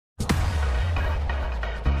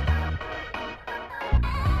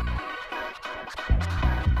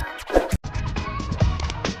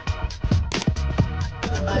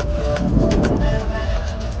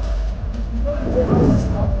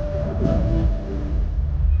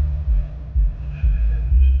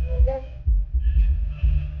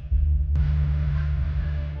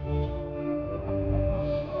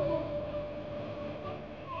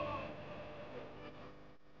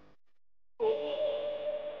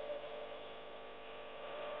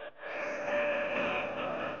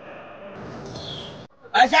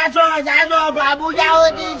Ochacho, Abuja,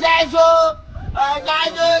 Ochacho.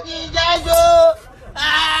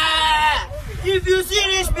 If you see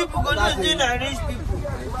rich people, go to dinner, rich people.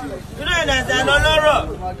 You don't understand,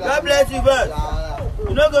 no. God bless you, but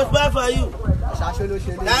you know go spell for you.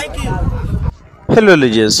 Thank you. Hello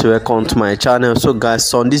legends, welcome to my channel. So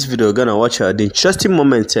guys, on this video we're gonna watch the interesting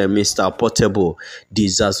moment Mr. Portable, the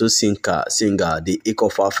Zazu singer, the Echo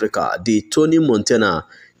of Africa, the Tony Montana,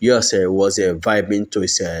 yes, was vibing to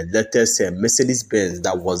his latest Mercedes Benz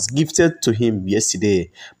that was gifted to him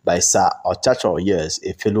yesterday by Sir Ochacho, yes,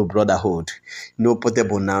 a fellow brotherhood.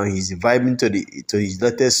 Portable now, he's vibing to his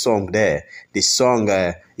latest song there. The song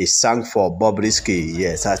is sung for Bobrisky,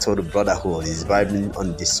 yes, I told the brotherhood. He's vibing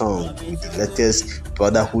on the song with the latest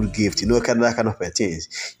brotherhood gift, that kind of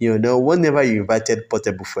things. Whenever you invited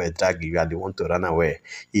Portable for a drag, you are the one to run away.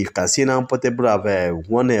 You can see now Portable have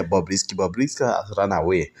won Bobrisky has run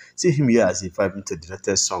away. See him here as he vibing to the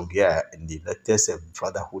latest song here and the latest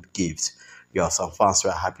brotherhood gift. Some fans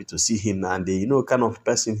were happy to see him, and they kind of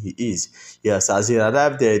person he is. Yes, as he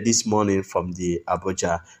arrived there this morning from the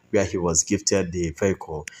Abuja, where he was gifted the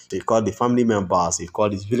vehicle. He called the family members, he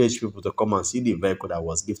called his village people to come and see the vehicle that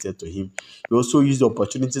was gifted to him. He also used the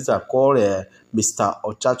opportunity to call Mr.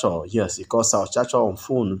 Ochacho. Yes, he called Ochacho on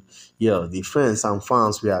phone. Yeah, the friends and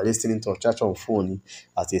fans were listening to Ochacho on phone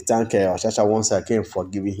as they thank Ochacho once again for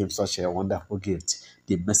giving him such a wonderful gift.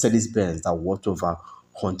 The Mercedes Benz that worth over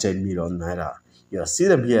 100 million naira. You see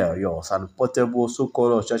them here, and Portable so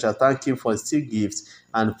called Ochacho thank him for his still gifts,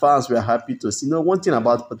 and fans were happy to see. One thing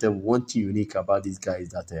about Portable, one thing unique about this guy is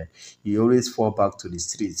that he always fall back to the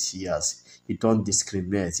streets. He don't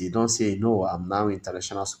discriminate. He don't say no, I'm now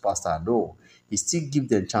international superstar. No, he still give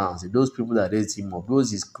them chance. Those people that raised him up,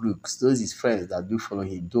 those his crooks, those his friends that do follow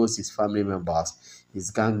him, those his family members,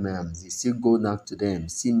 his gang members, he still go back to them,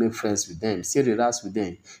 still make friends with them, still relax with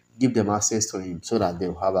them, give them access to him so that they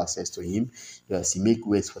will have access to him. Yes, he make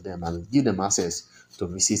ways for them and give them access to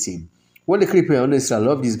visit him. What the creepy, honestly, I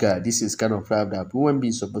love this guy. This is kind of vibe that human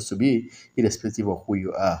being supposed to be, irrespective of who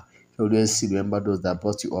you are. You always remember those that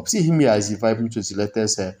brought you up. See him here as he vibing to the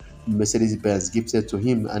latest Mercedes Benz gifted to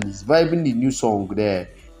him, and he's vibing the new song there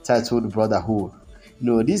titled Brotherhood.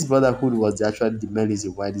 This brotherhood was actually the main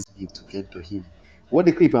reason why this gift came to him. What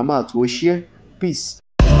the creep, I'm out. We'll share. Peace.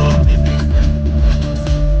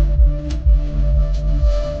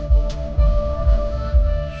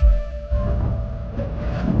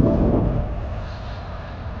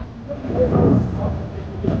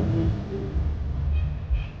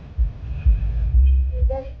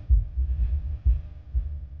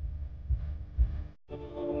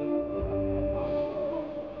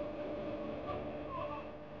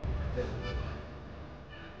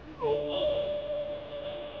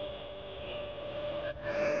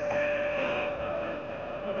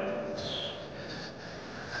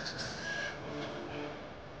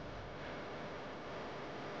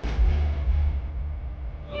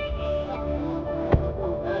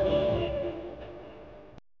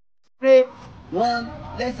 One,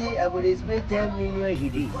 let's see, I will explain 10 million he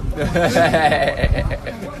did.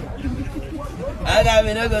 I got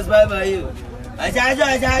me no go spy for you.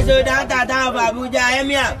 Ochacho, down Abuja,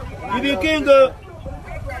 Emia. You be king go.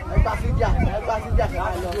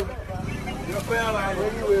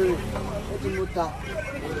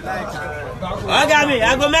 I got me.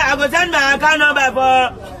 I go send my account number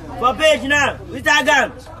for page now.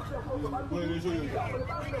 Instagram.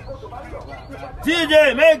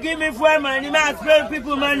 TJ, may give me fuel money, may spend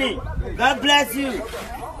people money. God bless you.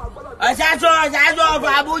 Ochacho,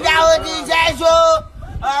 Abuja, Ochacho.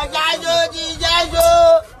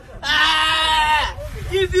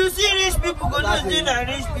 If you see rich people, go to dinner,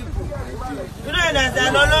 rich people. You don't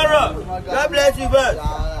understand, no. God bless you, but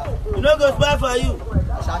you know go spell for you.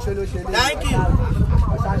 Thank you.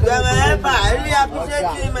 You are my helper. I really appreciate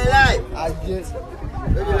you in my life.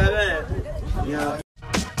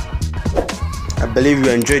 I believe you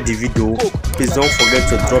enjoyed the video. Please don't forget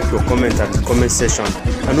to drop your comment at the comment section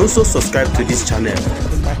and also subscribe to this channel.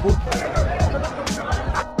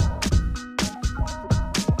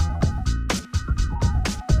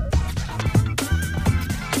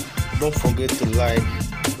 Don't forget to like,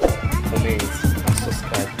 comment and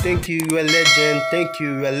subscribe. Thank you, you are a legend. Thank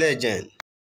you, you are a legend.